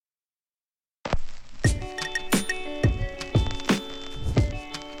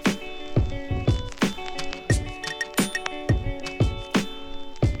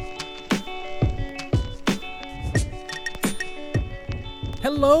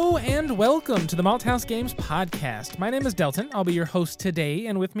Hello and welcome to the Malthouse Games podcast. My name is Delton. I'll be your host today,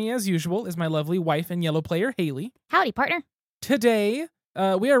 and with me as usual is my lovely wife and yellow player, Haley. Howdy, partner. Today,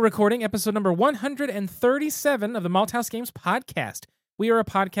 we are recording episode number 137 of the Malthouse Games podcast. We are a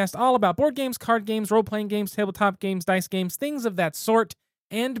podcast all about board games, card games, role-playing games, tabletop games, dice games, things of that sort,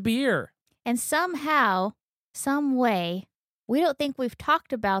 and beer. And somehow, some way, we don't think we've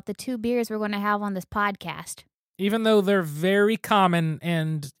talked about the two beers we're going to have on this podcast. Even though they're very common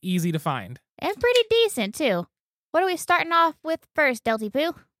and easy to find. And pretty decent, too. What are we starting off with first, Delty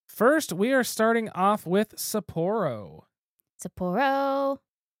Poo? First, we are starting off with Sapporo. Sapporo.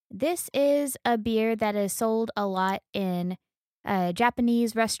 This is a beer that is sold a lot in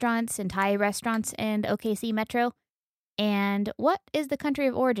Japanese restaurants and Thai restaurants in OKC Metro. And what is the country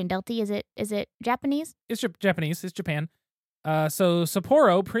of origin, Delty? Is it Japanese? It's Japanese. It's Japan. So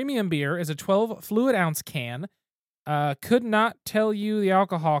Sapporo Premium Beer is a 12 fluid ounce can. Could not tell you the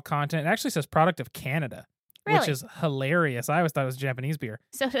alcohol content. It actually says product of Canada, Really? which is hilarious. I always thought it was Japanese beer.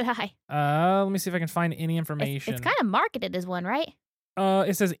 So did I. Let me see if I can find any information. It's kind of marketed as one, right?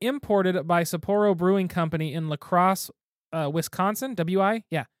 It says imported by Sapporo Brewing Company in La Crosse, Wisconsin. WI?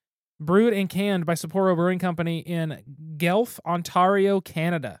 Yeah. Brewed and canned by Sapporo Brewing Company in Guelph, Ontario,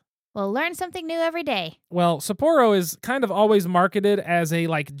 Canada. We'll learn something new every day. Well, Sapporo is kind of always marketed as a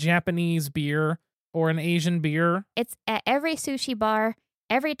Japanese beer or an Asian beer. It's at every sushi bar,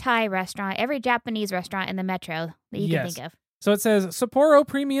 every Thai restaurant, every Japanese restaurant in the metro that you can think of. So it says, Sapporo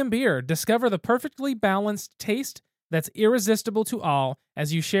Premium Beer. Discover the perfectly balanced taste that's irresistible to all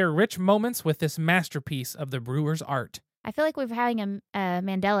as you share rich moments with this masterpiece of the brewer's art. I feel like we're having a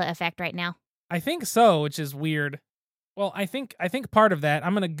Mandela effect right now. I think so, which is weird. Well, I think part of that,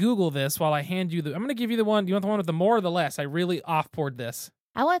 I'm going to Google this while I hand you I'm going to give you the one. Do you want the one with the more or the less? I really off-poured this.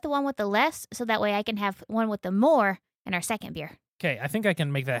 I want the one with the less, so that way I can have one with the more in our second beer. Okay, I think I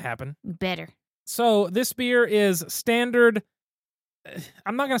can make that happen. Better. So this beer is standard,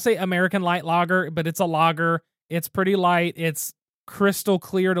 I'm not going to say American light lager, but it's a lager. It's pretty light. It's crystal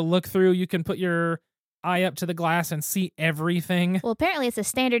clear to look through. You can put your eye up to the glass and see everything. Well, apparently it's a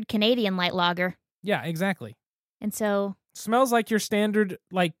standard Canadian light lager. Yeah, exactly. And so... Smells like your standard,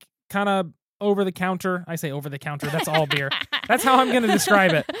 kind of over-the-counter. I say over-the-counter. That's all beer. That's how I'm going to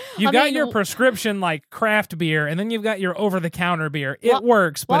describe it. You've got your prescription, craft beer, and then you've got your over-the-counter beer. It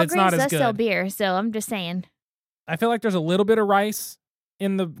works, but it's not as good. Walgreens does sell beer, so I'm just saying. I feel like there's a little bit of rice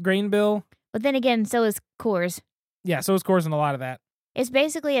in the grain bill. But then again, so is Coors. Yeah, so is Coors and a lot of that. It's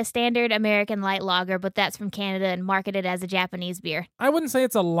basically a standard American light lager, but that's from Canada and marketed as a Japanese beer. I wouldn't say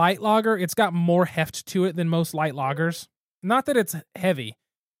it's a light lager. It's got more heft to it than most light lagers. Not that it's heavy,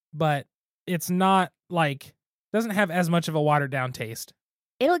 but it's not doesn't have as much of a watered down taste.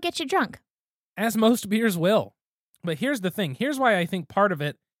 It'll get you drunk. As most beers will. But here's the thing. Here's why I think part of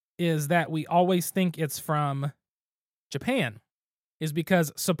it is that we always think it's from Japan. Is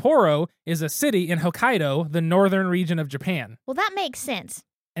because Sapporo is a city in Hokkaido, the northern region of Japan. Well, that makes sense.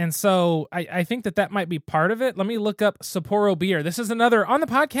 And so I think that might be part of it. Let me look up Sapporo beer. This is another on the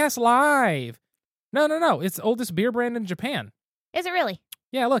podcast live. No. It's the oldest beer brand in Japan. Is it really?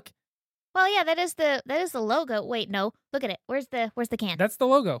 Yeah, look. Well, yeah, that is the logo. Wait, no. Look at it. Where's the can? That's the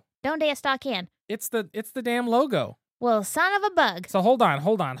logo. Donde está can? It's the damn logo. Well, son of a bug. So hold on.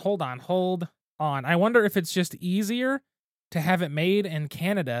 I wonder if it's just easier to have it made in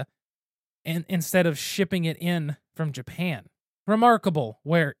Canada and instead of shipping it in from Japan. Remarkable,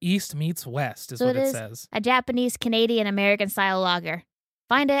 where East meets West is what it says. A Japanese, Canadian, American style lager.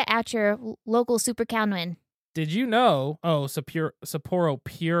 Find it at your local Super Counwin. Did you know? Oh, Sapporo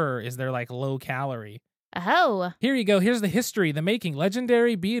Pure is their low calorie. Oh. Here you go. Here's the history. The making.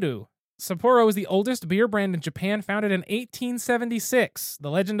 Legendary Biru. Sapporo is the oldest beer brand in Japan, founded in 1876. The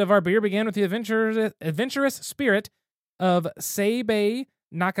legend of our beer began with the adventurous spirit of Seibei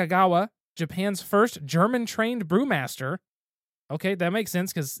Nakagawa, Japan's first German-trained brewmaster. Okay, that makes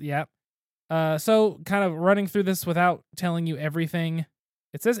sense because, yeah. So, kind of running through this without telling you everything.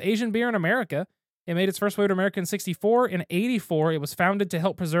 It says Asian beer in America. It made its first way to America in 1964. In 1984, it was founded to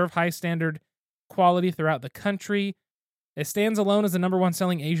help preserve high standard quality throughout the country. It stands alone as the number one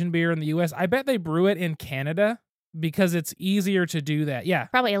selling Asian beer in the U.S. I bet they brew it in Canada because it's easier to do that. Yeah.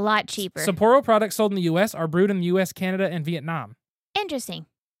 Probably a lot cheaper. Sapporo products sold in the U.S. are brewed in the U.S., Canada, and Vietnam. Interesting.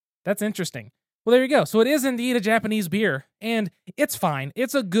 That's interesting. Well, there you go. So it is indeed a Japanese beer, and it's fine.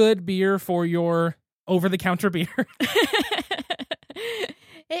 It's a good beer for your over-the-counter beer.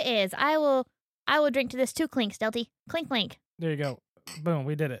 It is. I will drink to this 2 clinks, Delty. Clink, clink. There you go. Boom,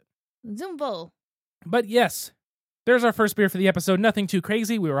 we did it. Zumbo. But yes, there's our first beer for the episode. Nothing too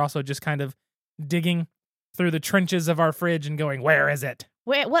crazy. We were also just kind of digging through the trenches of our fridge and going, where is it?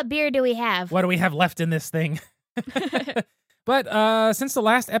 What beer do we have? What do we have left in this thing? But since the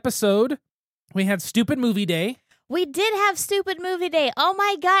last episode, we had Stupid Movie Day. We did have Stupid Movie Day. Oh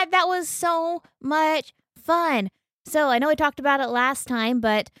my God, that was so much fun. So I know we talked about it last time,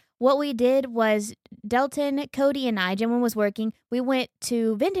 but what we did was Delton, Cody, and I, Jim was working, we went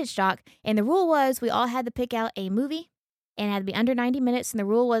to Vintage Stock, and the rule was we all had to pick out a movie, and it had to be under 90 minutes, and the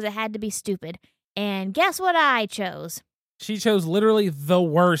rule was it had to be stupid. And guess what I chose? She chose literally the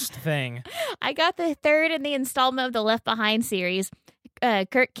worst thing. I got the third in the installment of the Left Behind series.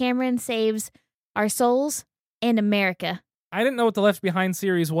 Kirk Cameron Saves Our Souls and America. I didn't know what the Left Behind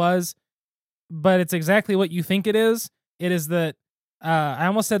series was, but it's exactly what you think it is. It is that, I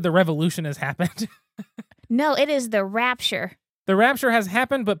almost said the revolution has happened. No, it is the Rapture. The Rapture has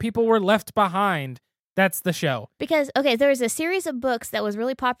happened, but people were left behind. That's the show. Because, okay, there was a series of books that was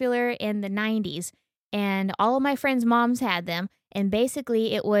really popular in the 90s, and all of my friends' moms had them, and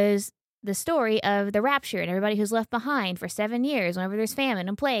basically it was the story of the Rapture and everybody who's left behind for 7 years whenever there's famine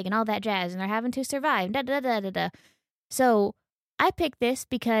and plague and all that jazz, and they're having to survive, da-da-da-da-da. So I picked this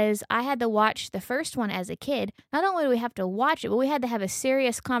because I had to watch the first one as a kid. Not only do we have to watch it, but we had to have a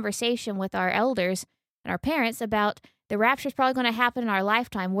serious conversation with our elders and our parents about the rapture's probably going to happen in our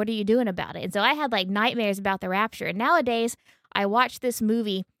lifetime. What are you doing about it? And so I had like nightmares about the rapture. And nowadays, I watch this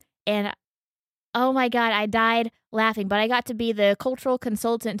movie and oh my God, I died laughing. But I got to be the cultural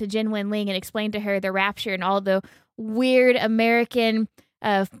consultant to Jin Wen Ling and explain to her the rapture and all the weird American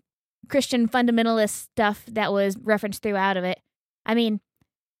Christian fundamentalist stuff that was referenced throughout of it. I mean,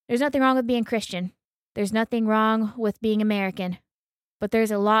 there's nothing wrong with being Christian. There's nothing wrong with being American. But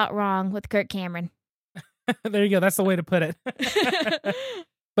there's a lot wrong with Kirk Cameron. There you go. That's the way to put it.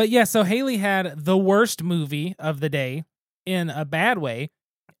 But yeah, so Haley had the worst movie of the day in a bad way,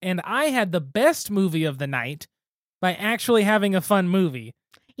 and I had the best movie of the night by actually having a fun movie.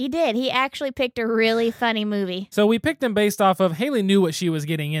 He did. He actually picked a really funny movie. So we picked him based off of Haley knew what she was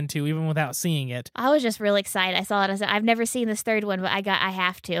getting into, even without seeing it. I was just really excited. I saw it. I said, I've never seen this third one, but I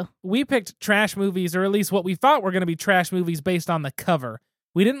have to. We picked trash movies, or at least what we thought were going to be trash movies based on the cover.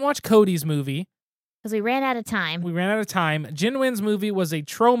 We didn't watch Cody's movie. Because we ran out of time. Jin Wen's movie was a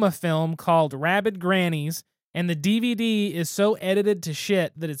trauma film called Rabid Grannies, and the DVD is so edited to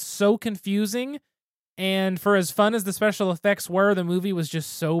shit that it's so confusing. And for as fun as the special effects were, the movie was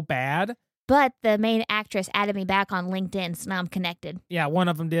just so bad. But the main actress added me back on LinkedIn, so now I'm connected. Yeah, one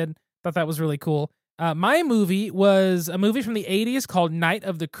of them did. Thought that was really cool. My movie was a movie from the 80s called Night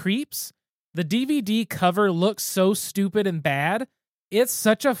of the Creeps. The DVD cover looks so stupid and bad. It's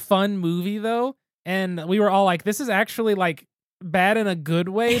such a fun movie, though. And we were all like, this is actually like bad in a good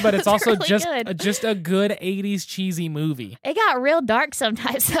way, but it's also really just a good 80s cheesy movie. It got real dark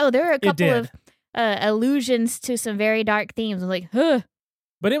sometimes, so there were a couple of allusions to some very dark themes. I was like, huh.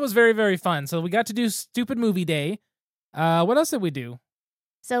 But it was very, very fun. So we got to do Stupid Movie Day. What else did we do?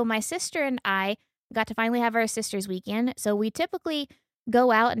 So my sister and I got to finally have our sister's weekend. So we typically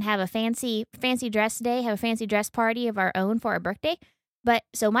go out and have a fancy dress day, have a fancy dress party of our own for our birthday. But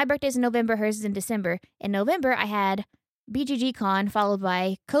so my birthday's in November, hers is in December. In November, I had BGG Con followed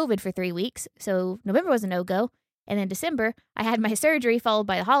by COVID for 3 weeks. So November was a no-go. And then December, I had my surgery followed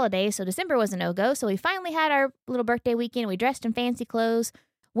by the holidays. So December was a no-go. So we finally had our little birthday weekend. We dressed in fancy clothes,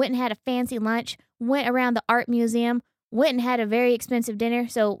 went and had a fancy lunch, went around the art museum, went and had a very expensive dinner.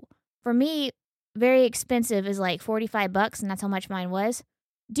 So for me, very expensive is like $45, and that's how much mine was.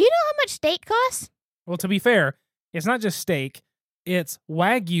 Do you know how much steak costs? Well, to be fair, it's not just steak. It's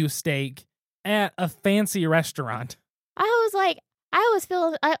Wagyu steak at a fancy restaurant. I was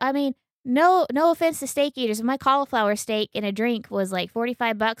feeling, I mean, no offense to steak eaters. My cauliflower steak and a drink was like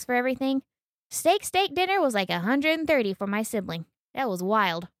 $45 for everything. Steak dinner was like $130 for my sibling. That was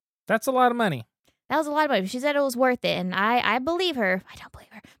wild. That's a lot of money. That was a lot of money. She said it was worth it, and I believe her. I don't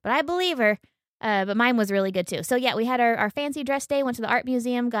believe her, but I believe her. But mine was really good too. So yeah, we had our fancy dress day, went to the art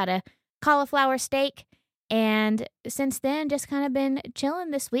museum, got a cauliflower steak. And since then, just kind of been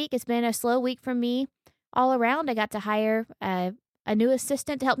chilling this week. It's been a slow week for me all around. I got to hire a new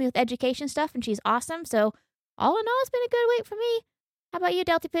assistant to help me with education stuff, and she's awesome. So all in all, it's been a good week for me. How about you,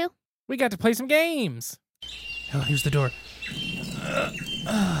 Delty Poo? We got to play some games. Oh, here's the door.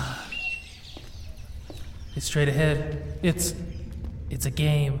 It's straight ahead. It's a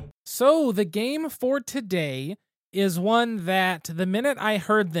game. So the game for today is one that the minute I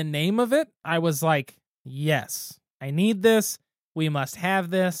heard the name of it, I was like, yes, I need this. We must have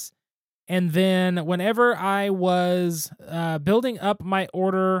this. And then whenever I was building up my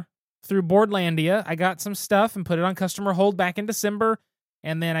order through Boardlandia, I got some stuff and put it on customer hold back in December.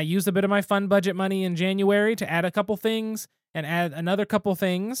 And then I used a bit of my fun budget money in January to add a couple things. and add another couple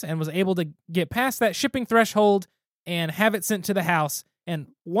things and was able to get past that shipping threshold and have it sent to the house. And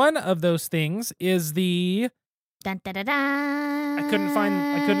one of those things is the Dun, dun, dun, dun. I couldn't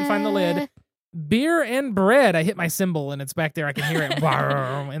find the lid. Beer and bread. I hit my cymbal and it's back there. I can hear it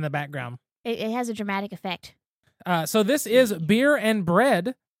in the background. It has a dramatic effect. So this is Beer and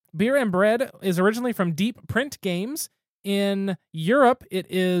Bread. Beer and Bread is originally from Deep Print Games. In Europe, it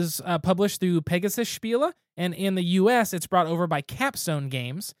is published through Pegasus Spiele, and in the US, it's brought over by Capstone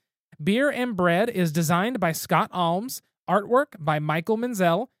Games. Beer and Bread is designed by Scott Alms, artwork by Michael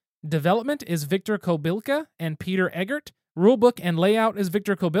Menzel, development is Victor Kobilka and Peter Eggert, rulebook and layout is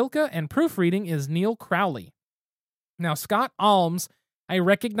Victor Kobilka, and proofreading is Neil Crowley. Now, Scott Alms, I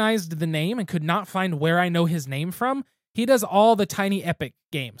recognized the name and could not find where I know his name from. He does all the Tiny Epic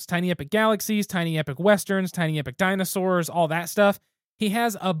games, Tiny Epic Galaxies, Tiny Epic Westerns, Tiny Epic Dinosaurs, all that stuff. He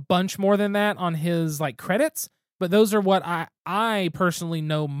has a bunch more than that on his credits, but those are what I personally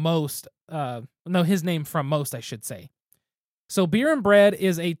know most, know his name from most, I should say. So Beer and Bread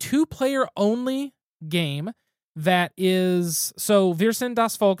is a 2-player only game that is, so Wir sind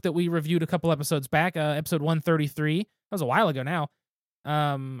das Volk that we reviewed a couple episodes back, episode 133, that was a while ago now.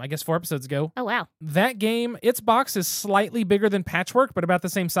 I guess 4 episodes ago. Oh, wow. That game, its box is slightly bigger than Patchwork, but about the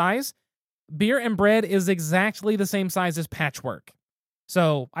same size. Beer and Bread is exactly the same size as Patchwork.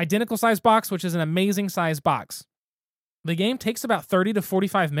 So, identical size box, which is an amazing size box. The game takes about 30 to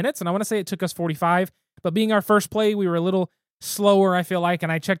 45 minutes, and I want to say it took us 45, but being our first play, we were a little slower, I feel like,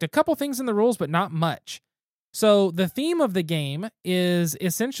 and I checked a couple things in the rules, but not much. So, the theme of the game is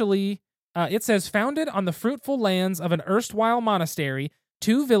essentially... it says, founded on the fruitful lands of an erstwhile monastery,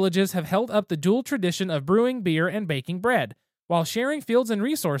 2 villages have held up the dual tradition of brewing beer and baking bread. While sharing fields and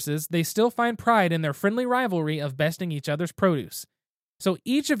resources, they still find pride in their friendly rivalry of besting each other's produce. So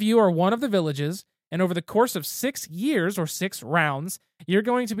each of you are one of the villages, and over the course of 6 years, or 6 rounds, you're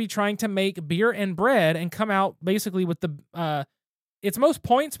going to be trying to make beer and bread and come out basically with the... it's most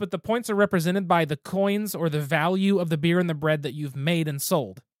points, but the points are represented by the coins or the value of the beer and the bread that you've made and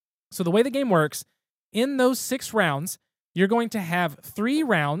sold. So the way the game works, in those 6 rounds, you're going to have 3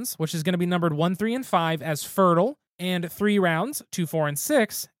 rounds, which is going to be numbered 1, 3, and 5 as fertile, and 3 rounds, 2, 4, and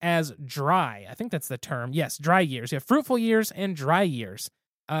 6, as dry. I think that's the term. Yes, dry years. You have fruitful years and dry years.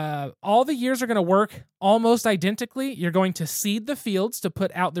 All the years are going to work almost identically. You're going to seed the fields to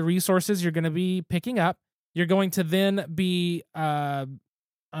put out the resources you're going to be picking up. You're going to then be... I'm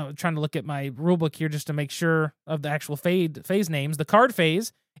trying to look at my rulebook here just to make sure of the actual phase names. The card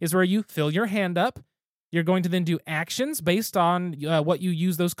phase is where you fill your hand up. You're going to then do actions based on what you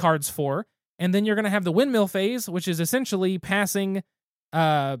use those cards for. And then you're going to have the windmill phase, which is essentially passing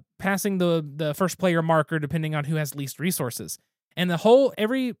the first player marker depending on who has least resources. And the whole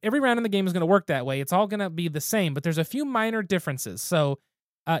every round in the game is going to work that way. It's all going to be the same, but there's a few minor differences. So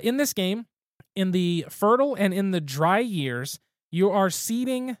in this game, in the fertile and in the dry years, you are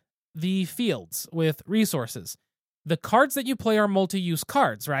seeding the fields with resources. The cards that you play are multi-use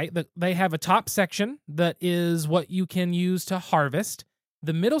cards, right? They have a top section that is what you can use to harvest.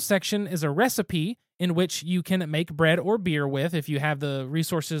 The middle section is a recipe in which you can make bread or beer with if you have the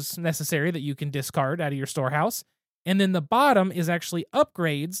resources necessary that you can discard out of your storehouse. And then the bottom is actually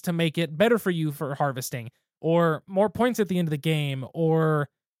upgrades to make it better for you for harvesting, or more points at the end of the game, or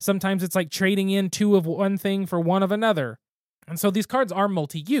sometimes it's like trading in 2 of one thing for 1 of another. And so these cards are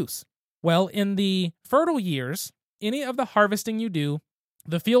multi-use. Well, in the fertile years, any of the harvesting you do,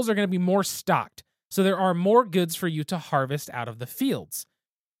 the fields are going to be more stocked. So there are more goods for you to harvest out of the fields.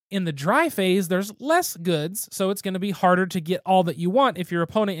 In the dry phase, there's less goods, so it's going to be harder to get all that you want if your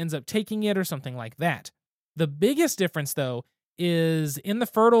opponent ends up taking it or something like that. The biggest difference, though, is in the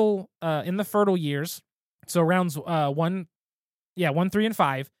fertile years, so rounds 1, 3, and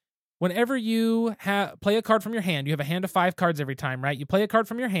 5, whenever you play a card from your hand, you have a hand of 5 cards every time, right? You play a card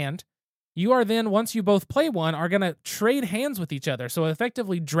from your hand. You are then, once you both play one, are going to trade hands with each other, so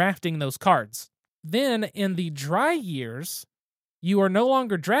effectively drafting those cards. Then, in the dry years, you are no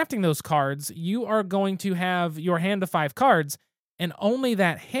longer drafting those cards. You are going to have your hand of 5 cards, and only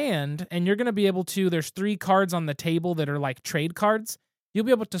that hand, and you're going to be able to, there's 3 cards on the table that are like trade cards. You'll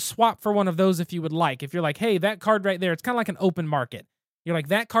be able to swap for one of those if you would like. If you're like, hey, that card right there, it's kind of like an open market. You're like,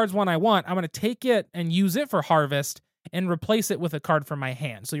 that card's one I want. I'm going to take it and use it for harvest and replace it with a card from my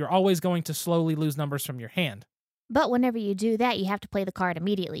hand. So you're always going to slowly lose numbers from your hand. But whenever you do that, you have to play the card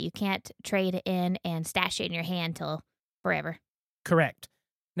immediately. You can't trade it in and stash it in your hand till forever. Correct.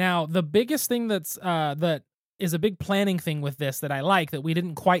 Now, the biggest thing that is a big planning thing with this that I like that we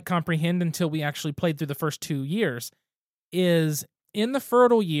didn't quite comprehend until we actually played through the first 2 years is in the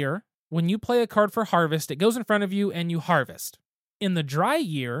fertile year, when you play a card for harvest, it goes in front of you and you harvest. In the dry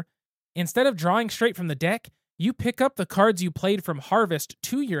year, instead of drawing straight from the deck, you pick up the cards you played from harvest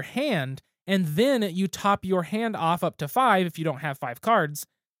to your hand, and then you top your hand off up to 5 if you don't have 5 cards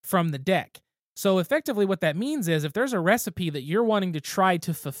from the deck. So effectively what that means is if there's a recipe that you're wanting to try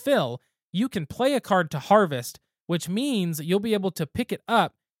to fulfill, you can play a card to harvest, which means you'll be able to pick it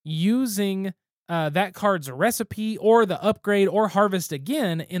up using that card's recipe or the upgrade or harvest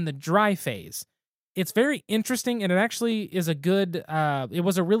again in the dry phase. It's very interesting, and it actually is it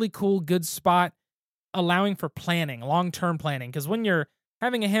was a really cool, good spot allowing for planning, long-term planning, because when you're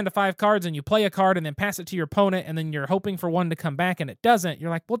having a hand of 5 cards and you play a card and then pass it to your opponent and then you're hoping for one to come back and it doesn't, you're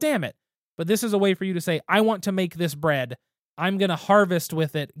like, well, damn it. But this is a way for you to say, I want to make this bread. I'm going to harvest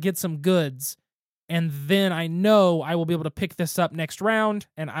with it, get some goods, and then I know I will be able to pick this up next round,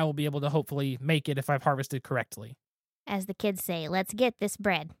 and I will be able to hopefully make it if I've harvested correctly. As the kids say, let's get this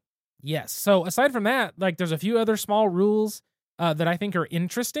bread. Yes. So aside from that, like there's a few other small rules that I think are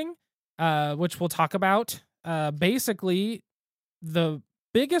interesting, which we'll talk about. Basically, the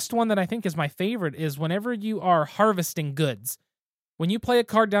biggest one that I think is my favorite is whenever you are harvesting goods. When you play a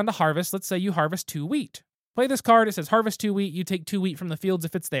card down to harvest, let's say you harvest 2 wheat. Play this card, it says harvest 2 wheat, you take 2 wheat from the fields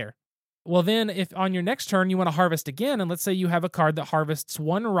if it's there. Well, then if on your next turn you want to harvest again, and let's say you have a card that harvests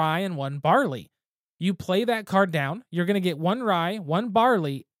 1 rye and 1 barley, you play that card down, you're going to get 1 rye, 1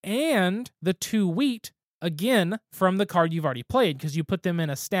 barley, and the 2 wheat again from the card you've already played because you put them in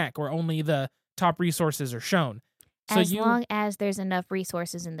a stack where only the top resources are shown. As long as there's enough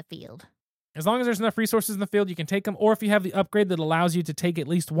resources in the field. As long as there's enough resources in the field, you can take them, or if you have the upgrade that allows you to take at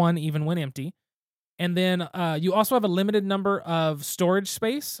least 1 even when empty. And then you also have a limited number of storage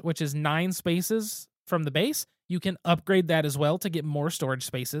space, which is 9 spaces from the base. You can upgrade that as well to get more storage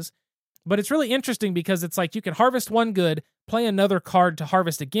spaces. But it's really interesting because it's like you can harvest 1 good, play another card to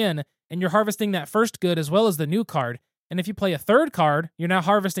harvest again, and you're harvesting that first good as well as the new card. And if you play a 3rd card, you're now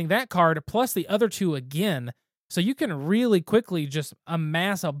harvesting that card plus the other 2 again. So you can really quickly just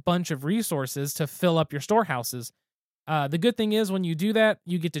amass a bunch of resources to fill up your storehouses. The good thing is when you do that,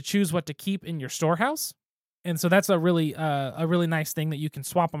 you get to choose what to keep in your storehouse. And so that's a really nice thing that you can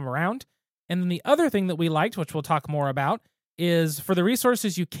swap them around. And then the other thing that we liked, which we'll talk more about, is for the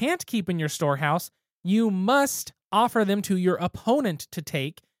resources you can't keep in your storehouse, you must offer them to your opponent to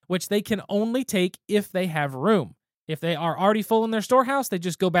take, which they can only take if they have room. If they are already full in their storehouse, they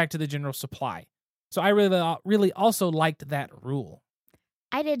just go back to the general supply. So I really also liked that rule.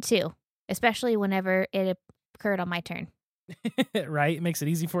 I did too, especially whenever it occurred on my turn. Right? It makes it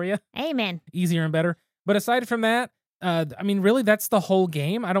easy for you. Amen. Easier and better. But aside from that, really, that's the whole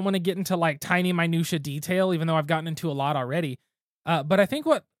game. I don't want to get into like tiny minutia detail, even though I've gotten into a lot already. But I think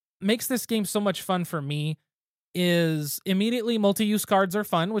what makes this game so much fun for me is immediately multi-use cards are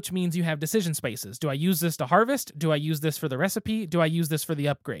fun, which means you have decision spaces. Do I use this to harvest? Do I use this for the recipe? Do I use this for the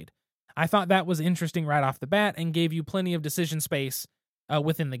upgrade? I thought that was interesting right off the bat and gave you plenty of decision space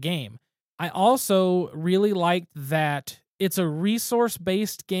within the game. I also really liked that it's a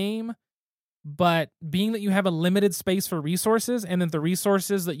resource-based game, but being that you have a limited space for resources and that the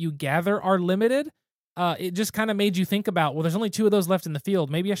resources that you gather are limited, it just kind of made you think about, well, there's only 2 of those left in the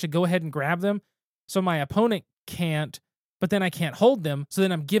field. Maybe I should go ahead and grab them so my opponent can't, but then I can't hold them. So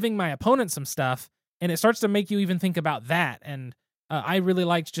then I'm giving my opponent some stuff, and it starts to make you even think about that. And I really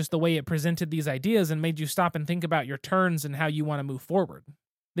liked just the way it presented these ideas and made you stop and think about your turns and how you want to move forward.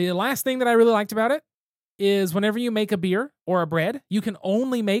 The last thing that I really liked about it is whenever you make a beer or a bread, you can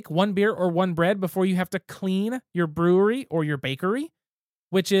only make 1 beer or 1 bread before you have to clean your brewery or your bakery,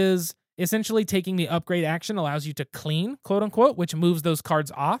 which is essentially taking the upgrade action allows you to clean, quote unquote, which moves those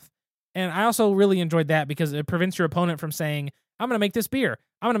cards off. And I also really enjoyed that because it prevents your opponent from saying, I'm going to make this beer,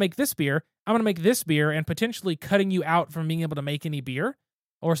 I'm going to make this beer, I'm going to make this beer, and potentially cutting you out from being able to make any beer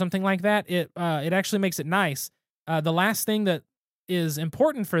or something like that. It actually makes it nice. The last thing that is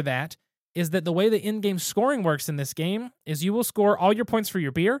important for that is that the way the in-game scoring works in this game is you will score all your points for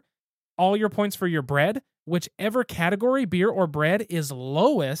your beer, all your points for your bread. Whichever category, beer or bread, is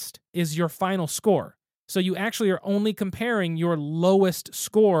lowest is your final score. So you actually are only comparing your lowest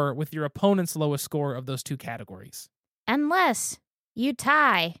score with your opponent's lowest score of those 2 categories. Unless you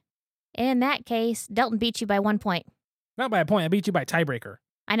tie. In that case, Delton beat you by 1 point. Not by a point. I beat you by tiebreaker.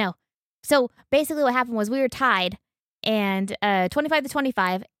 I know. So basically what happened was we were tied and 25 to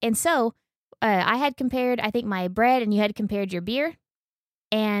 25. And so I had compared, I think, my bread and you had compared your beer.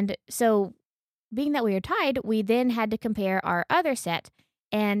 And so being that we were tied, we then had to compare our other set.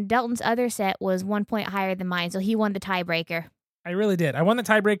 And Delton's other set was 1 point higher than mine. So he won the tiebreaker. I really did. I won the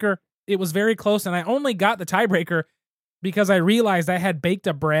tiebreaker. It was very close. And I only got the tiebreaker because I realized I had baked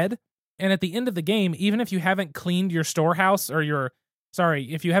a bread And at the end of the game, even if you haven't cleaned your storehouse or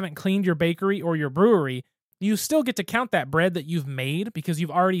if you haven't cleaned your bakery or your brewery, you still get to count that bread that you've made because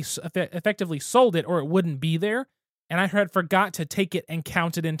you've already effectively sold it or it wouldn't be there. And I had forgot to take it and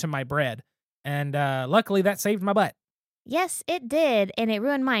count it into my bread. And luckily that saved my butt. Yes, it did. And it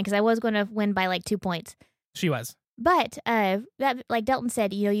ruined mine because I was going to win by like 2 points. She was. But that, like Delton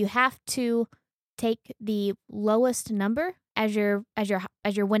said, you have to take the lowest number as your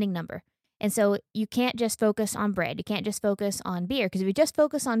winning number. And so you can't just focus on bread. You can't just focus on beer, because if you just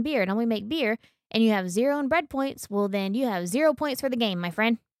focus on beer and only make beer and you have 0 in bread points, well, then you have 0 points for the game, my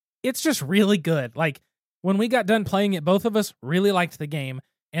friend. It's just really good. Like, when we got done playing it, both of us really liked the game.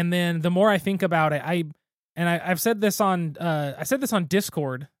 And then the more I think about it, I've said this on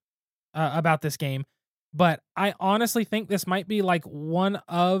Discord about this game, but I honestly think this might be like one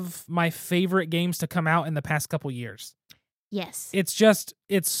of my favorite games to come out in the past couple years. Yes.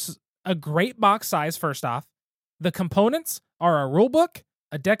 It's a great box size, first off. The components are a rule book,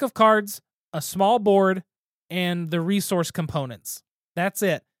 a deck of cards, a small board, and the resource components. That's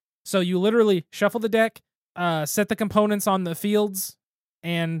it. So you literally shuffle the deck, set the components on the fields,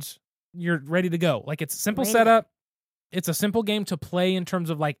 and you're ready to go. Like, it's a simple setup. It's a simple game to play in terms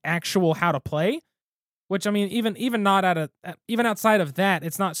of like actual how to play, which, I mean, even outside of that,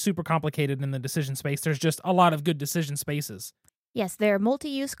 it's not super complicated in the decision space. There's just a lot of good decision spaces. Yes, there are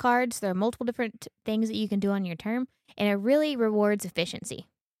multi-use cards. There are multiple different things that you can do on your turn, and it really rewards efficiency.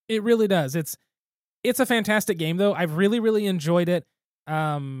 It really does. It's a fantastic game, though. I've really, really enjoyed it.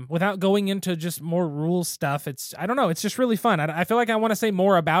 Without going into just more rules stuff, I don't know, it's just really fun. I feel like I want to say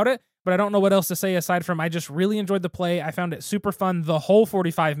more about it, but I don't know what else to say aside from I just really enjoyed the play. I found it super fun the whole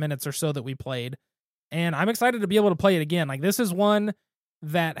 45 minutes or so that we played, and I'm excited to be able to play it again. Like, this is one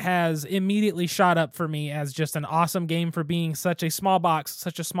that has immediately shot up for me as just an awesome game for being such a small box,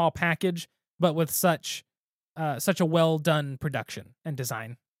 such a small package, but with such a well done production and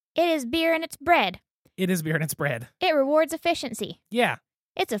design. It is beer and it's bread. It is beer and it's bread. It rewards efficiency. Yeah.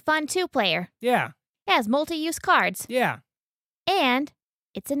 It's a fun 2-player. Yeah. It has multi-use cards. Yeah. And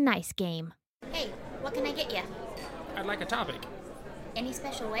it's a nice game. Hey, what can I get you? I'd like a topic. Any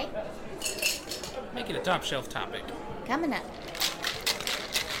special way? Make it a top shelf topic. Coming up.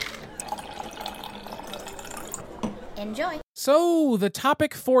 Enjoy. So, the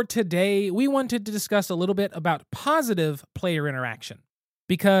topic for today, we wanted to discuss a little bit about positive player interaction.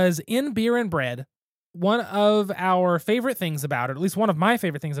 Because in Beer and Bread, one of our favorite things about it, at least one of my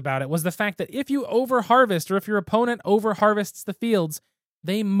favorite things about it, was the fact that if you over-harvest or if your opponent over-harvests the fields,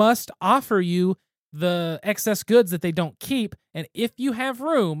 they must offer you the excess goods that they don't keep, and if you have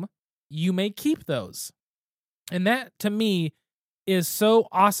room, you may keep those. And that, to me, is so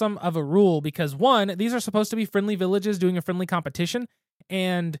awesome of a rule because, one, these are supposed to be friendly villages doing a friendly competition,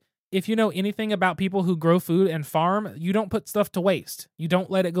 and if you know anything about people who grow food and farm, you don't put stuff to waste. You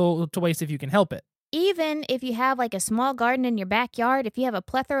don't let it go to waste if you can help it. Even if you have like a small garden in your backyard, if you have a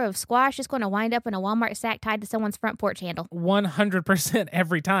plethora of squash, it's going to wind up in a Walmart sack tied to someone's front porch handle. 100%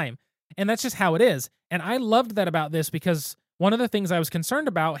 every time. And that's just how it is. And I loved that about this because one of the things I was concerned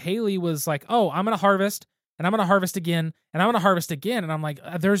about, Haley was like, oh, I'm going to harvest, and I'm going to harvest again, and I'm going to harvest again. And I'm like,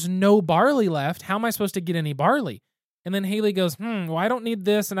 there's no barley left. How am I supposed to get any barley? And then Haley goes, well, I don't need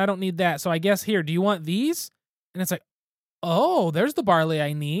this and I don't need that. So I guess here, do you want these? And it's like, oh, there's the barley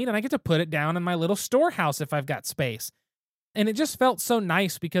I need. And I get to put it down in my little storehouse if I've got space. And it just felt so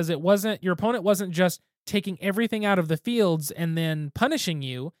nice because your opponent wasn't just taking everything out of the fields and then punishing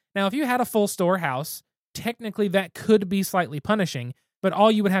you. Now, if you had a full storehouse, technically that could be slightly punishing, but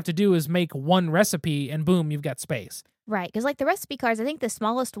all you would have to do is make one recipe and boom, you've got space. Right. Because like the recipe cards, I think the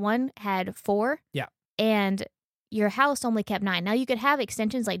smallest one had 4. Yeah. And your house only kept 9. Now, you could have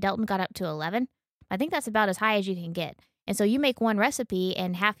extensions like Delton got up to 11. I think that's about as high as you can get. And so you make one recipe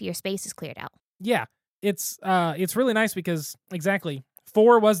and half of your space is cleared out. Yeah, it's really nice because, exactly,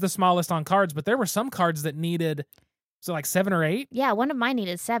 4 was the smallest on cards, but there were some cards that needed, like 7 or 8? Yeah, one of mine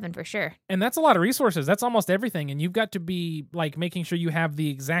needed 7 for sure. And that's a lot of resources. That's almost everything. And you've got to be, like, making sure you have the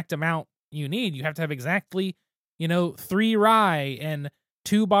exact amount you need. You have to have exactly, 3 rye and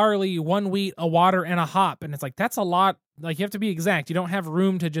 2 barley, 1 wheat, a water, and a hop. And it's like, that's a lot. Like, you have to be exact. You don't have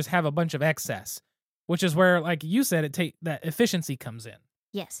room to just have a bunch of excess, which is where, like you said, that efficiency comes in.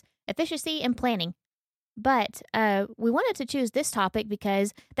 Yes, efficiency and planning. But we wanted to choose this topic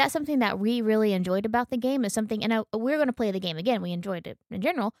because that's something that we really enjoyed about the game. Is something, and we're going to play the game again. We enjoyed it in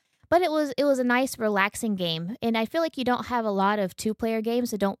general, but it was a nice, relaxing game. And I feel like you don't have a lot of 2-player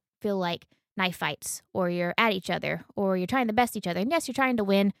games that don't feel like knife fights, or you're at each other, or you're trying to best each other. And yes, you're trying to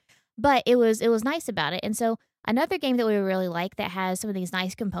win, but it was nice about it. And so another game that we really like that has some of these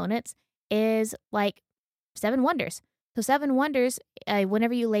nice components is like 7 Wonders. So 7 Wonders,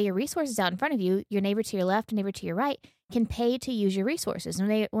 whenever you lay your resources out in front of you, your neighbor to your left and neighbor to your right can pay to use your resources.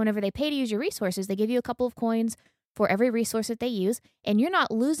 And whenever they pay to use your resources, they give you a couple of coins for every resource that they use, and you're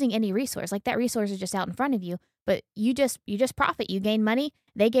not losing any resource. Like that resource is just out in front of you, but you just profit. You gain money.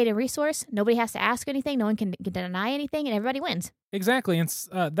 They gain a resource. Nobody has to ask anything. No one can deny anything, and everybody wins. Exactly, and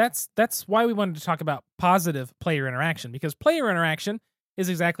that's why we wanted to talk about positive player interaction, because player interaction is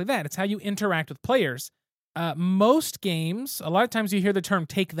exactly that. It's how you interact with players. Most games, a lot of times you hear the term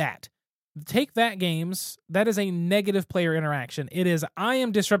 "take that." Take that games, that is a negative player interaction. It is, I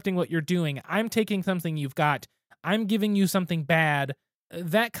am disrupting what you're doing. I'm taking something you've got. I'm giving you something bad.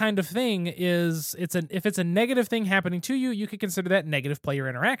 That kind of thing is, if it's a negative thing happening to you, you could consider that negative player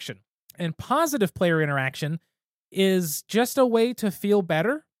interaction. And positive player interaction is just a way to feel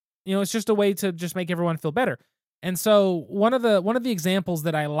better. It's just a way to just make everyone feel better. And so one of the examples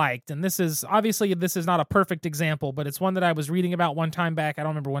that I liked, and this is not a perfect example, but it's one that I was reading about one time back. I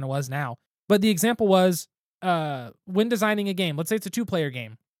don't remember when it was now. But the example was when designing a game. Let's say it's a 2-player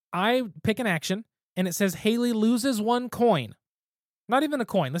game. I pick an action, and it says Haley loses 1 coin. Not even a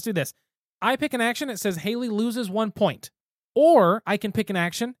coin. Let's do this. I pick an action, it says Haley loses 1 point. Or I can pick an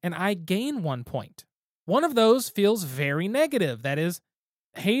action, and I gain 1 point. One of those feels very negative. That is,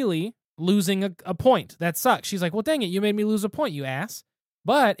 Haley losing a point. That sucks. She's like, well, dang it, you made me lose a point, you ass.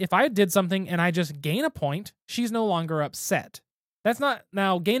 But if I did something and I just gain a point, she's no longer upset.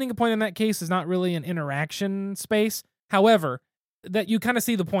 Now, gaining a point in that case is not really an interaction space. However, that you kind of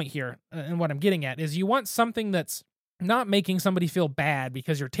see the point here, and what I'm getting at is you want something that's not making somebody feel bad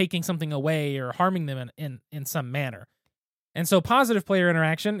because you're taking something away or harming them in some manner. And so positive player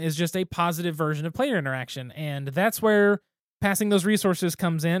interaction is just a positive version of player interaction, and that's where passing those resources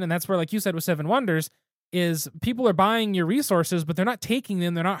comes in, and that's where, like you said with 7 Wonders, is people are buying your resources, but they're not taking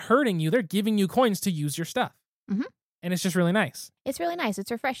them, they're not hurting you, they're giving you coins to use your stuff. Mm-hmm. And it's just really nice. It's really nice. It's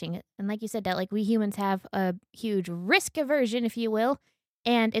refreshing. And like you said, that like we humans have a huge risk aversion, if you will,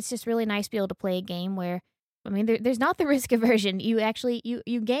 and it's just really nice to be able to play a game where, I mean, there's not the risk aversion. You actually,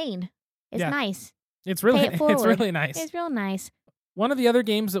 you gain. It's nice. It's really nice. It's real nice. One of the other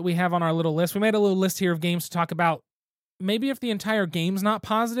games that we have on our little list, we made a little list here of games to talk about. Maybe if the entire game's not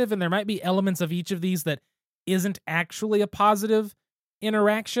positive, and there might be elements of each of these that isn't actually a positive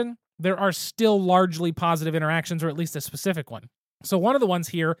interaction, there are still largely positive interactions, or at least a specific one. So one of the ones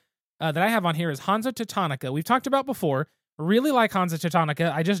here that I have on here is Hansa Teutonica. We've talked about before. Really like Hansa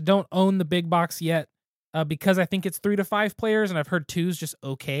Teutonica. I just don't own the big box yet because I think it's 3 to 5 players, and I've heard 2's just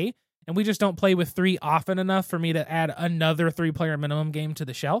okay. And we just don't play with 3 often enough for me to add another 3-player minimum game to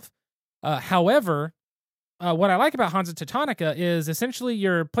the shelf. However, what I like about Hansa Teutonica is essentially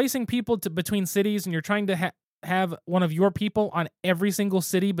you're placing people between cities, and you're trying to have one of your people on every single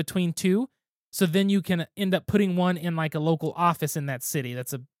city between 2. So then you can end up putting one in like a local office in that city. That's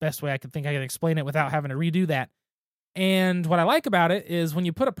the best way I can explain it without having to redo that. And what I like about it is when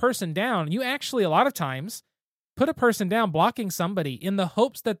you put a person down, you actually a lot of times put a person down blocking somebody in the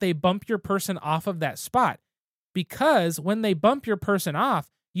hopes that they bump your person off of that spot. Because when they bump your person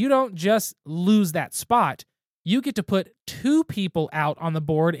off, you don't just lose that spot. You get to put 2 people out on the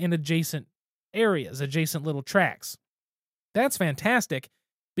board in adjacent areas, adjacent little tracks. That's fantastic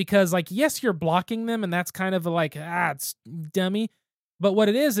because, like, yes, you're blocking them, and that's kind of like, it's dummy. But what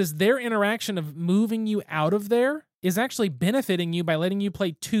it is their interaction of moving you out of there is actually benefiting you by letting you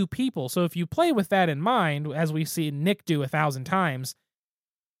play 2 people. So if you play with that in mind, as we see Nick do 1,000 times,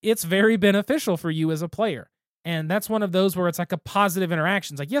 it's very beneficial for you as a player. And that's one of those where it's like a positive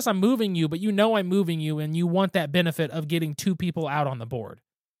interaction. It's like, yes, I'm moving you, but you know I'm moving you, and you want that benefit of getting 2 people out on the board.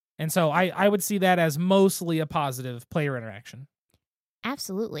 And so I would see that as mostly a positive player interaction.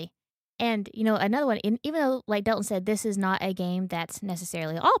 Absolutely. And, another one, even though, like Delton said, this is not a game that's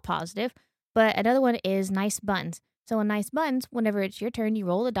necessarily all positive, but another one is Nice Buns. So in Nice Buns, whenever it's your turn, you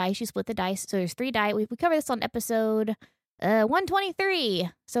roll the dice, you split the dice. So there's 3 die. We covered this on episode 123.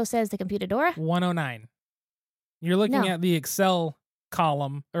 So says the Computadora. 109. You're looking at the Excel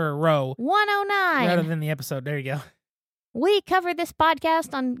column or row. 109. Rather than the episode. There you go. We covered this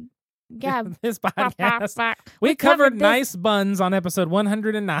podcast on... this podcast. We covered Nice Buns on episode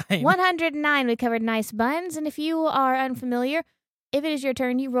 109. 109. We covered Nice Buns. And if you are unfamiliar, if it is your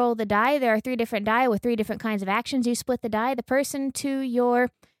turn, you roll the die. There are 3 different die with 3 different kinds of actions. You split the die. The person to your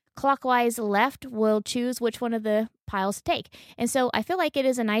clockwise left will choose which one of the piles to take. And so I feel like it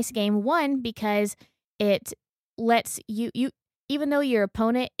is a nice game. One, because it lets you even though your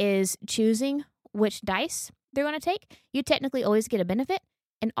opponent is choosing which dice they're going to take, you technically always get a benefit.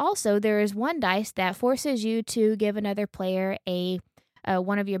 And also, there is one dice that forces you to give another player a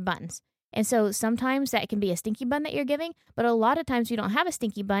one of your buns. And so sometimes that can be a stinky bun that you're giving, but a lot of times you don't have a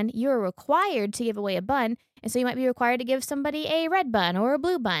stinky bun. You're required to give away a bun. And so you might be required to give somebody a red bun or a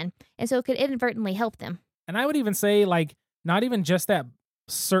blue bun. And so it could inadvertently help them. And I would even say, like, not even just that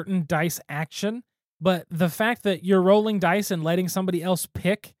certain dice action, but the fact that you're rolling dice and letting somebody else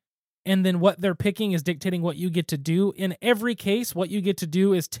pick, and then what they're picking is dictating what you get to do. In every case, what you get to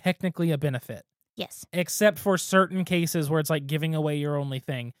do is technically a benefit. Yes. Except for certain cases where it's like giving away your only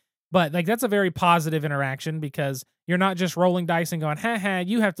thing. But like that's a very positive interaction because you're not just rolling dice and going, ha,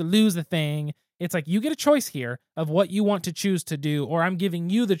 you have to lose the thing. It's like you get a choice here of what you want to choose to do, or I'm giving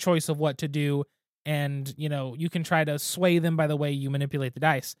you the choice of what to do. And, you know, you can try to sway them by the way you manipulate the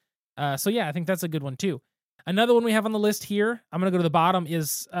dice. So yeah, I think that's a good one too. Another one we have on the list here, I'm going to go to the bottom,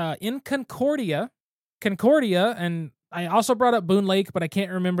 is in Concordia. Concordia, and I also brought up Boone Lake, but I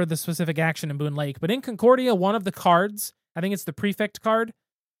can't remember the specific action in Boone Lake. But in Concordia, one of the cards, I think it's the prefect card,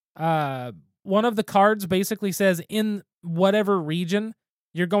 one of the cards basically says in whatever region,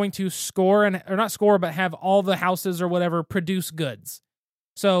 you're going to score, or not score, but have all the houses or whatever produce goods.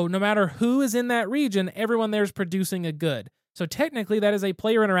 So no matter who is in that region, everyone there is producing a good. So technically that is a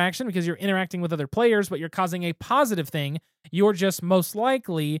player interaction because you're interacting with other players, but you're causing a positive thing. You're just most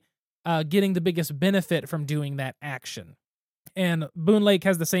likely getting the biggest benefit from doing that action. And Boone Lake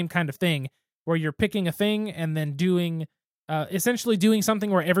has the same kind of thing where you're picking a thing and then doing, essentially doing something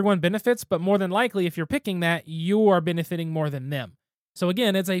where everyone benefits, but more than likely if you're picking that, you are benefiting more than them. So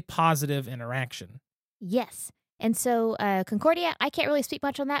again, it's a positive interaction. Yes. And so Concordia, I can't really speak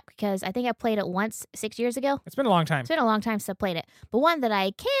much on that because I think I played it once 6 years ago. It's been a long time. It's been a long time since I played it. But one that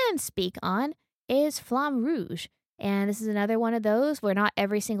I can speak on is Flamme Rouge. And this is another one of those where not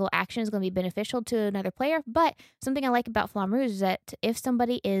every single action is going to be beneficial to another player. But something I like about Flamme Rouge is that if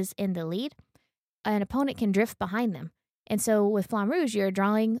somebody is in the lead, an opponent can drift behind them. And so with Flamme Rouge, you're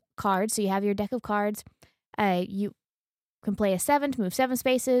drawing cards. So you have your deck of cards. You can play a 7 to move 7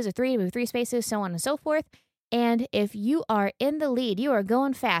 spaces, or 3 to move 3 spaces, so on and so forth. And if you are in the lead, you are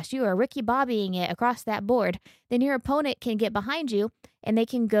going fast, you are Ricky Bobbying it across that board, then your opponent can get behind you and they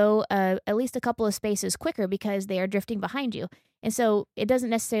can go at least a couple of spaces quicker because they are drifting behind you. And so it doesn't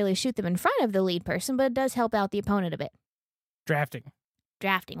necessarily shoot them in front of the lead person, but it does help out the opponent a bit. Drafting.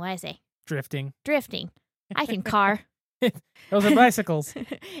 What'd I say? Drifting. I can car. Those are bicycles.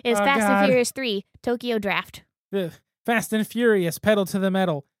 It's Fast and Furious 3, Tokyo Draft. Fast and Furious, pedal to the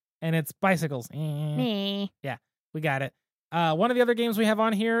metal. And it's bicycles. Yeah, we got it. One of the other games we have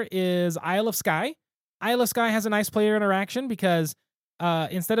on here is Isle of Skye. Isle of Skye has a nice player interaction because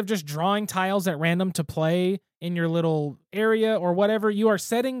instead of just drawing tiles at random to play in your little area or whatever, you are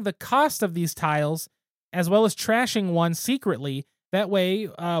setting the cost of these tiles as well as trashing one secretly. That way,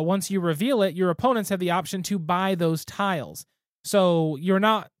 once you reveal it, your opponents have the option to buy those tiles. So you're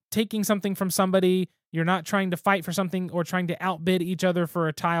not taking something from somebody. You're not trying to fight for something or trying to outbid each other for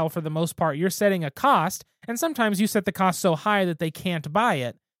a tile for the most part. You're setting a cost, and sometimes you set the cost so high that they can't buy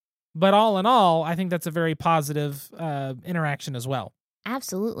it. But all in all, I think that's a very positive interaction as well.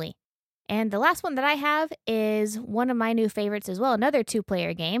 Absolutely. And the last one that I have is one of my new favorites as well, another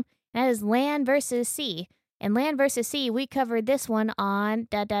 2-player game. That is Land vs. Sea. And Land vs. Sea, we covered this one on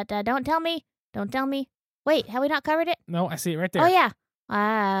Don't tell me. Wait, have we not covered it? No, I see it right there. Oh, yeah.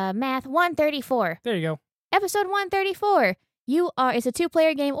 Math 134. There you go. Episode 134. It's a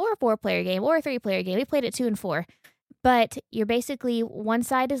 2-player game or a 4-player game or a 3-player game. We played it 2 and 4. But you're basically, one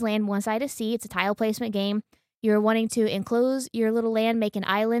side is land, one side is sea. It's a tile placement game. You're wanting to enclose your little land, make an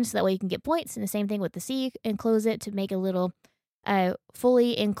island so that way you can get points. And the same thing with the sea. Enclose it to make a little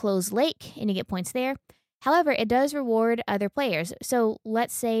fully enclosed lake, and you get points there. However, it does reward other players. So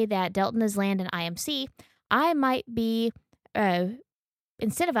let's say that Delton is land and I am sea. I might be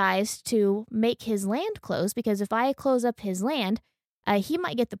incentivized to make his land close, because if I close up his land, he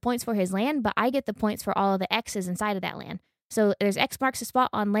might get the points for his land, but I get the points for all of the X's inside of that land. So there's X marks a spot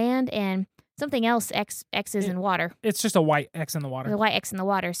on land and something else, X's in water. It's just a white X in the water. The white X in the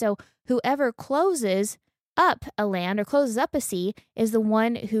water. So whoever closes up a land or closes up a sea is the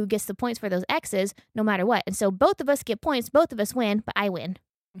one who gets the points for those X's no matter what. And so both of us get points, both of us win, but I win.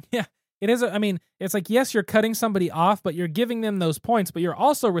 Yeah. It is, it's like, yes, you're cutting somebody off, but you're giving them those points, but you're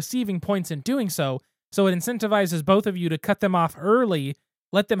also receiving points in doing so. So it incentivizes both of you to cut them off early,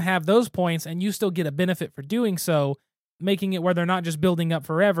 let them have those points, and you still get a benefit for doing so, making it where they're not just building up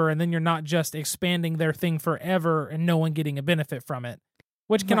forever, and then you're not just expanding their thing forever and no one getting a benefit from it,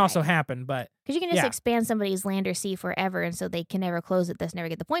 which can also happen. But because you can just expand somebody's land or sea forever, and so they can never close it, thus never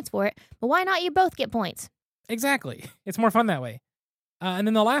get the points for it. But why not you both get points? Exactly. It's more fun that way. And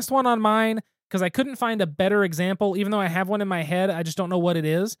then the last one on mine, because I couldn't find a better example, even though I have one in my head, I just don't know what it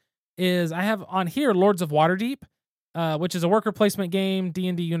is. is I have on here Lords of Waterdeep, which is a worker placement game,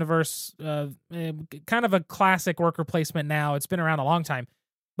 D&D universe, kind of a classic worker placement now. It's been around a long time.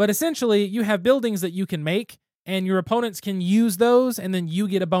 But essentially, you have buildings that you can make, and your opponents can use those, and then you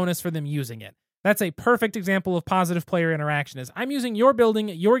get a bonus for them using it. That's a perfect example of positive player interaction. Is I'm using your building,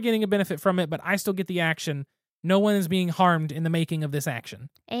 you're getting a benefit from it, but I still get the action. No one is being harmed in the making of this action.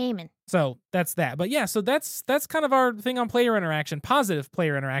 Amen. So that's that. But yeah, so that's kind of our thing on player interaction, positive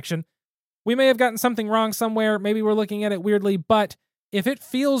player interaction. We may have gotten something wrong somewhere. Maybe we're looking at it weirdly, but if it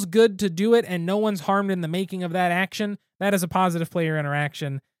feels good to do it and no one's harmed in the making of that action, that is a positive player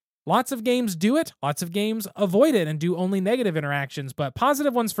interaction. Lots of games do it. Lots of games avoid it and do only negative interactions. But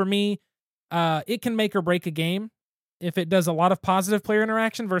positive ones for me, it can make or break a game if it does a lot of positive player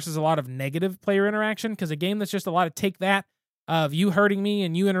interaction versus a lot of negative player interaction. Because a game that's just a lot of take that, of you hurting me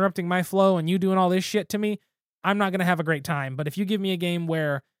and you interrupting my flow and you doing all this shit to me, I'm not going to have a great time. But if you give me a game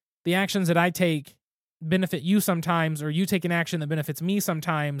where the actions that I take benefit you sometimes, or you take an action that benefits me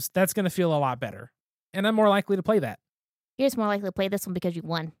sometimes, that's going to feel a lot better. And I'm more likely to play that. You're just more likely to play this one because you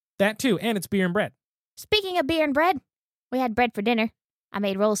won. That too, and it's beer and bread. Speaking of beer and bread, we had bread for dinner. I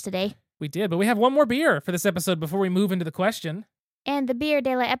made rolls today. We did, but we have one more beer for this episode before we move into the question. And the beer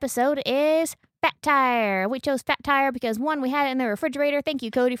de la episode is Fat Tire. We chose Fat Tire because, one, we had it in the refrigerator. Thank you,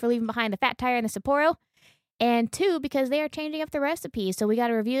 Cody, for leaving behind the Fat Tire and the Sapporo. And two, because they are changing up the recipes, so we got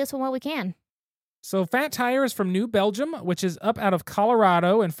to review this one while we can. So Fat Tire is from New Belgium, which is up out of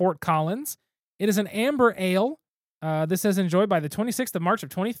Colorado and Fort Collins. It is an amber ale. This is enjoyed by the 26th of March of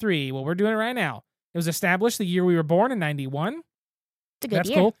 23. Well, we're doing it right now. It was established the year we were born in 91. It's a good That's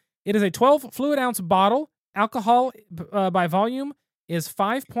year. cool. It is a 12 fluid ounce bottle. Alcohol by volume is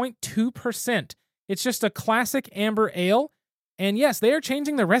 5.2%. It's just a classic amber ale. And yes, they are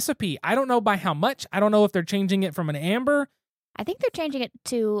changing the recipe. I don't know by how much. I don't know if they're changing it from an amber. I think they're changing it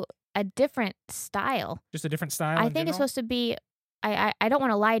to a different style. Just a different style. I in think it's general? supposed to be, I don't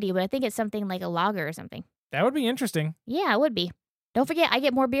want to lie to you, but I think it's something like a lager or something. That would be interesting. Yeah, it would be. Don't forget, I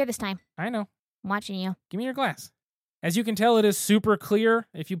get more beer this time. I know. I'm watching you. Give me your glass. As you can tell, it is super clear.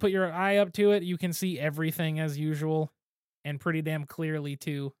 If you put your eye up to it, you can see everything as usual, and pretty damn clearly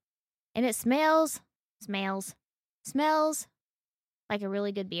too. And it smells like a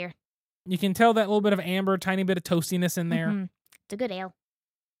really good beer. You can tell that little bit of amber, tiny bit of toastiness in there. Mhm. It's a good ale.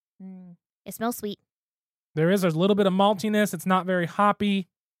 It smells sweet. There is a little bit of maltiness. It's not very hoppy.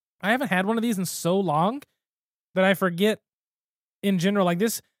 I haven't had one of these in so long that I forget in general. Like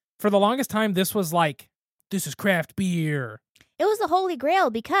this, for the longest time, this was like, this is craft beer. It was the holy grail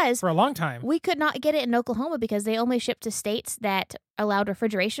because For a long time. we could not get it in Oklahoma because they only shipped to states that allowed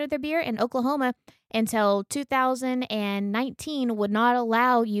refrigeration of their beer. And Oklahoma, until 2019, would not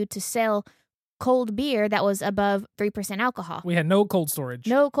allow you to sell cold beer that was above 3% alcohol. We had no cold storage.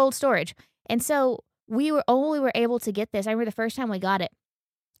 No cold storage. And so we were able to get this. I remember the first time we got it,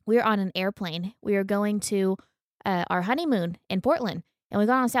 we were on an airplane. We were going to our honeymoon in Portland. And we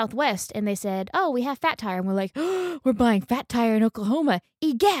got on Southwest, and they said, oh, we have Fat Tire. And we're like, oh, we're buying Fat Tire in Oklahoma.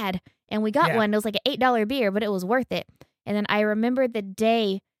 Egad. And we got one. It was like an $8 beer, but it was worth it. And then I remember the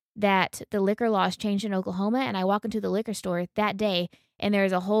day that the liquor laws changed in Oklahoma, and I walk into the liquor store that day, and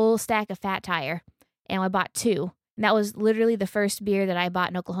there's a whole stack of Fat Tire. And I bought 2. And that was literally the first beer that I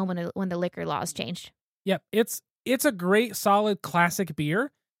bought in Oklahoma when the liquor laws changed. Yep. It's a great, solid, classic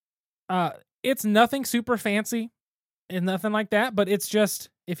beer. It's nothing super fancy. And nothing like that, but it's just,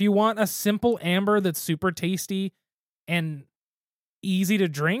 if you want a simple amber that's super tasty and easy to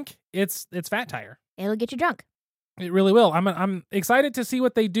drink, it's Fat Tire. It'll get you drunk. It really will. I'm excited to see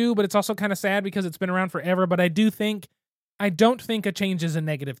what they do, but it's also kind of sad because it's been around forever. But I don't think a change is a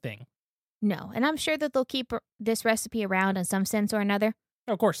negative thing. No, and I'm sure that they'll keep this recipe around in some sense or another.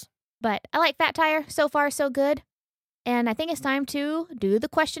 Of course. But I like Fat Tire. So far, so good. And I think it's time to do the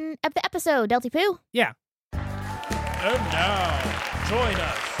question of the episode. Delty Poo? Yeah. And now, join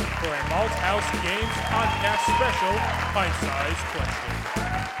us for a Malthouse Games podcast special, Pint-Sized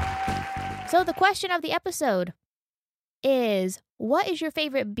Question. So the question of the episode is, what is your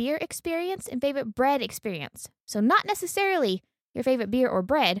favorite beer experience and favorite bread experience? So not necessarily your favorite beer or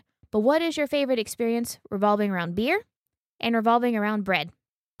bread, but what is your favorite experience revolving around beer and revolving around bread?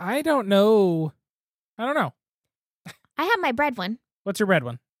 I don't know. I have my bread one. What's your bread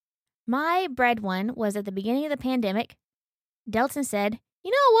one? My bread one was at the beginning of the pandemic. Delton said,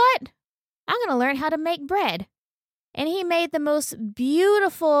 you know what? I'm going to learn how to make bread. And he made the most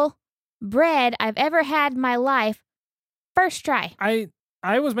beautiful bread I've ever had in my life. First try.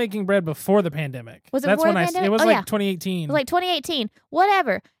 I was making bread before the pandemic. Was it That's before when the pandemic? It was Oh, like yeah. 2018. It was like 2018.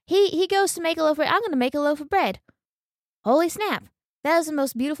 Whatever. He goes to make a loaf of bread. I'm going to make a loaf of bread. Holy snap. that is the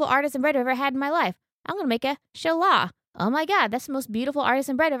most beautiful artisan bread I've ever had in my life. I'm going to make a challah. Oh my God, that's the most beautiful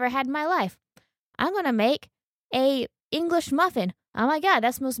artisan bread I've ever had in my life. I'm going to make a English muffin. Oh my God,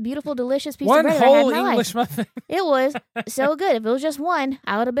 that's the most beautiful, delicious piece of bread I've ever had in my One whole English life. muffin. It was so good. If it was just one,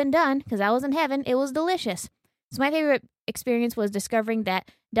 I would have been done because I was in heaven. It was delicious. So my favorite experience was discovering that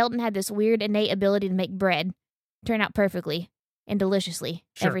Delton had this weird innate ability to make bread turn out perfectly and deliciously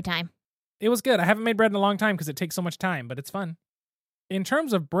every time. It was good. I haven't made bread in a long time because it takes so much time, but it's fun. In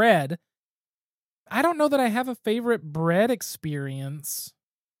terms of bread, I don't know that I have a favorite bread experience.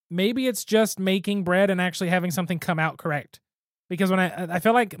 Maybe it's just making bread and actually having something come out correct. Because when I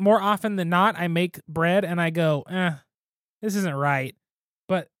feel like more often than not, I make bread and I go, this isn't right.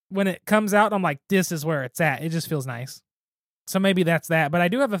 But when it comes out, I'm like, this is where it's at. It just feels nice. So maybe that's that. But I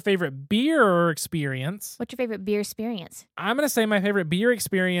do have a favorite beer experience. What's your favorite beer experience? I'm going to say my favorite beer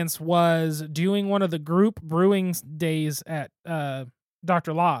experience was doing one of the group brewing days at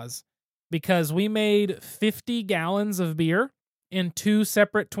Dr. Law's, because we made 50 gallons of beer in 2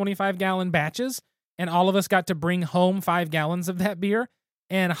 separate 25-gallon batches, and all of us got to bring home 5 gallons of that beer.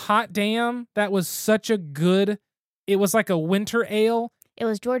 And hot damn, that was such a good, it was like a winter ale. It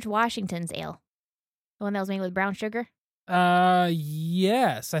was George Washington's ale. The one that was made with brown sugar?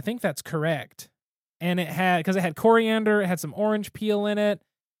 Yes, I think that's correct. And it had coriander, it had some orange peel in it.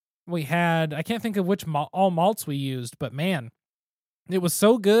 We had, I can't think of which all malts we used, but man, it was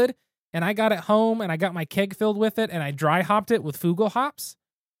so good. And I got it home and I got my keg filled with it and I dry hopped it with Fugel hops.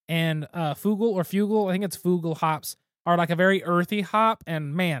 And Fugel or Fugel, I think it's Fugel hops, are like a very earthy hop.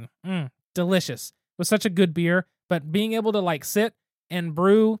 And man, delicious. It was such a good beer. But being able to like sit and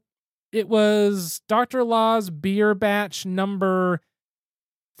brew, it was Dr. Law's beer batch number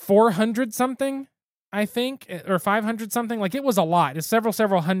 400 something, I think, or 500 something. Like it was a lot. It's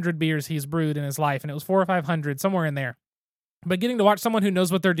several hundred beers he's brewed in his life. And it was 400 or 500, somewhere in there. But getting to watch someone who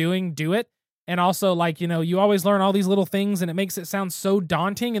knows what they're doing do it, and also, like, you know, you always learn all these little things, and it makes it sound so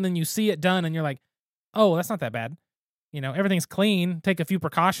daunting, and then you see it done, and you're like, oh, that's not that bad. You know, everything's clean, take a few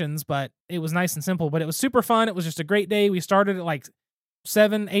precautions, but it was nice and simple. But it was super fun. It was just a great day. We started at like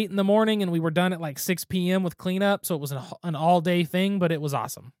 7, 8 in the morning, and we were done at like 6 p.m. with cleanup, so it was an all-day thing, but it was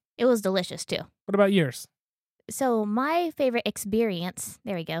awesome. It was delicious, too. What about yours? So my favorite experience,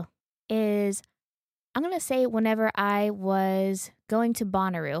 there we go, is I'm going to say whenever I was going to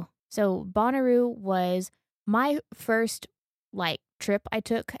Bonnaroo. So Bonnaroo was my first like trip I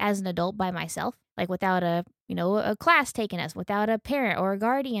took as an adult by myself, like without a class taking us, without a parent or a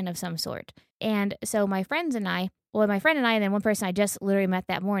guardian of some sort. And so my friend and I, and then one person I just literally met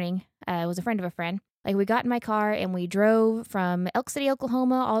that morning, was a friend of a friend. Like we got in my car and we drove from Elk City,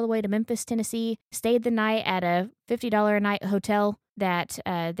 Oklahoma, all the way to Memphis, Tennessee, stayed the night at a $50 a night hotel that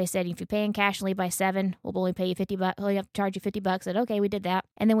they said if you pay in cash and leave by 7, we'll only pay you $50. We'll have to charge you $50. I said, okay, we did that.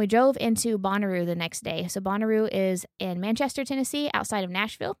 And then we drove into Bonnaroo the next day. So Bonnaroo is in Manchester, Tennessee, outside of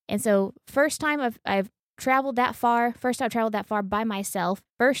Nashville. And so first time I've traveled that far. First, I traveled that far by myself.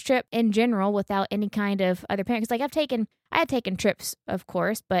 First trip in general without any kind of other parent. Because like I had taken trips, of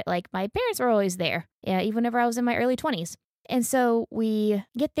course, but like my parents were always there. Yeah, even whenever I was in my early 20s. And so we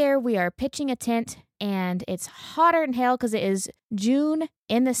get there, we are pitching a tent, and it's hotter than hell because it is June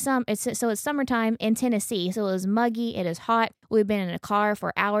in the summer. So it's summertime in Tennessee. So it was muggy. It is hot. We've been in a car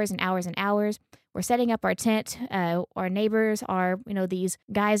for hours and hours and hours. We're setting up our tent. Our neighbors are, these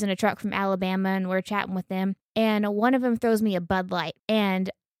guys in a truck from Alabama, and we're chatting with them. And one of them throws me a Bud Light. And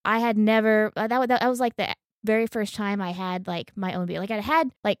I had never, that was like the very first time I had like my own beer. Like I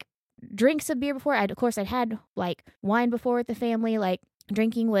had like drinks of beer before. I'd had like wine before with the family. Like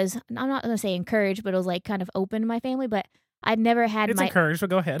drinking was, I'm not going to say encouraged, but it was like kind of open to my family. But I'd never had It's encouraged, but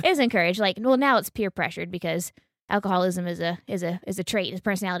go ahead. It's encouraged. Like, well, now it's peer pressured because alcoholism is a trait, is a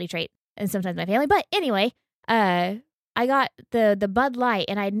personality trait. And sometimes my family. But anyway, I got the Bud Light,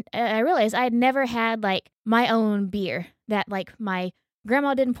 and I realized I had never had like my own beer that like my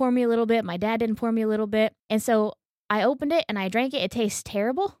grandma didn't pour me a little bit, my dad didn't pour me a little bit. And so I opened it and I drank it. It tastes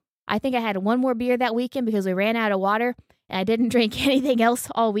terrible. I think I had one more beer that weekend because we ran out of water and I didn't drink anything else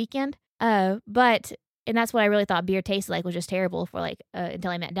all weekend. And that's what I really thought beer tasted like, was just terrible for like,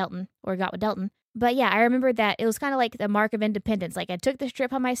 until I met Delton or got with Delton. But yeah, I remember that it was kind of like the mark of independence. Like I took this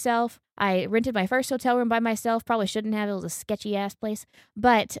trip on myself. I rented my first hotel room by myself. Probably shouldn't have. It was a sketchy ass place.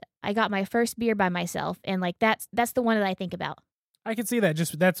 But I got my first beer by myself. And like that's the one that I think about. I can see that.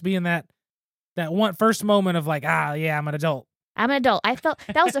 Just that's being that one first moment of like, yeah, I'm an adult. I'm an adult. I felt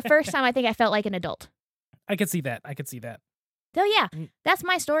that was the first time I think I felt like an adult. I could see that. So yeah, that's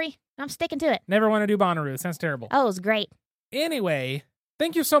my story. I'm sticking to it. Never want to do Bonnaroo. It sounds terrible. Oh, it was great. Anyway,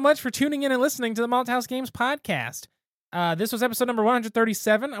 thank you so much for tuning in and listening to the Malthouse Games podcast. This was episode number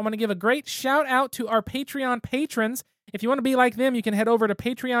 137. I want to give a great shout out to our Patreon patrons. If you want to be like them, you can head over to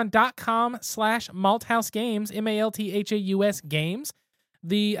patreon.com/malthousegames, MALTHAUS games.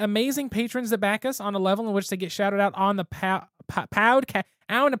 The amazing patrons that back us on a level in which they get shouted out on the podcast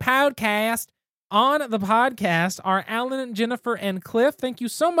are Alan, Jennifer, and Cliff. Thank you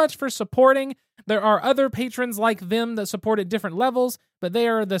so much for supporting. There are other patrons like them that support at different levels, but they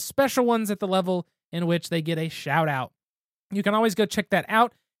are the special ones at the level in which they get a shout out. You can always go check that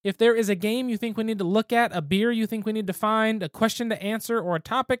out. If there is a game you think we need to look at, a beer you think we need to find, a question to answer, or a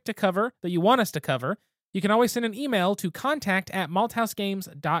topic to cover that you want us to cover, you can always send an email to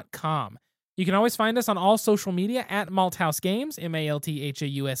contact@malthousegames.com. You can always find us on all social media at malthousegames,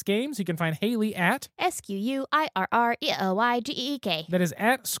 MALTHAUS games. You can find Haley at SQUIRRELYGEEK. That is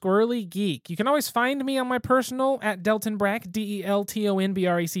at Squirrely Geek. You can always find me on my personal at Delton Brack,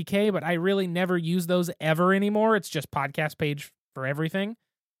 DELTONBRACK, but I really never use those ever anymore. It's just podcast page for everything.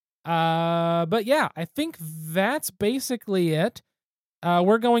 But yeah, I think that's basically it.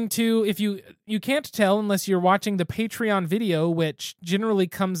 We're going to, if you can't tell unless you're watching the Patreon video, which generally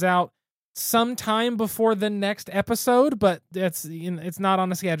comes out sometime before the next episode, but it's not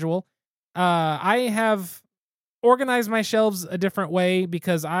on a schedule. I have organized my shelves a different way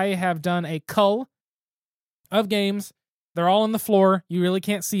because I have done a cull of games. They're all on the floor. You really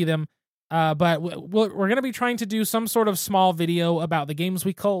can't see them. But we're going to be trying to do some sort of small video about the games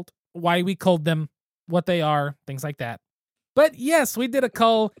we culled, why we culled them, what they are, things like that. But yes, we did a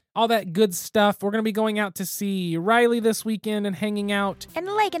cull, all that good stuff. We're going to be going out to see Riley this weekend and hanging out. And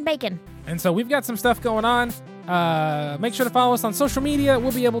the lake and bacon. And so we've got some stuff going on. Make sure to follow us on social media.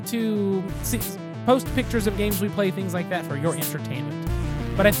 We'll be able to post pictures of games we play, things like that for your entertainment.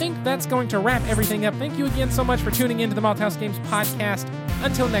 But I think that's going to wrap everything up. Thank you again so much for tuning into the Malthouse Games podcast.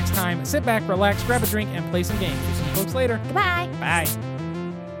 Until next time, sit back, relax, grab a drink, and play some games. We'll see you folks later. Goodbye. Bye.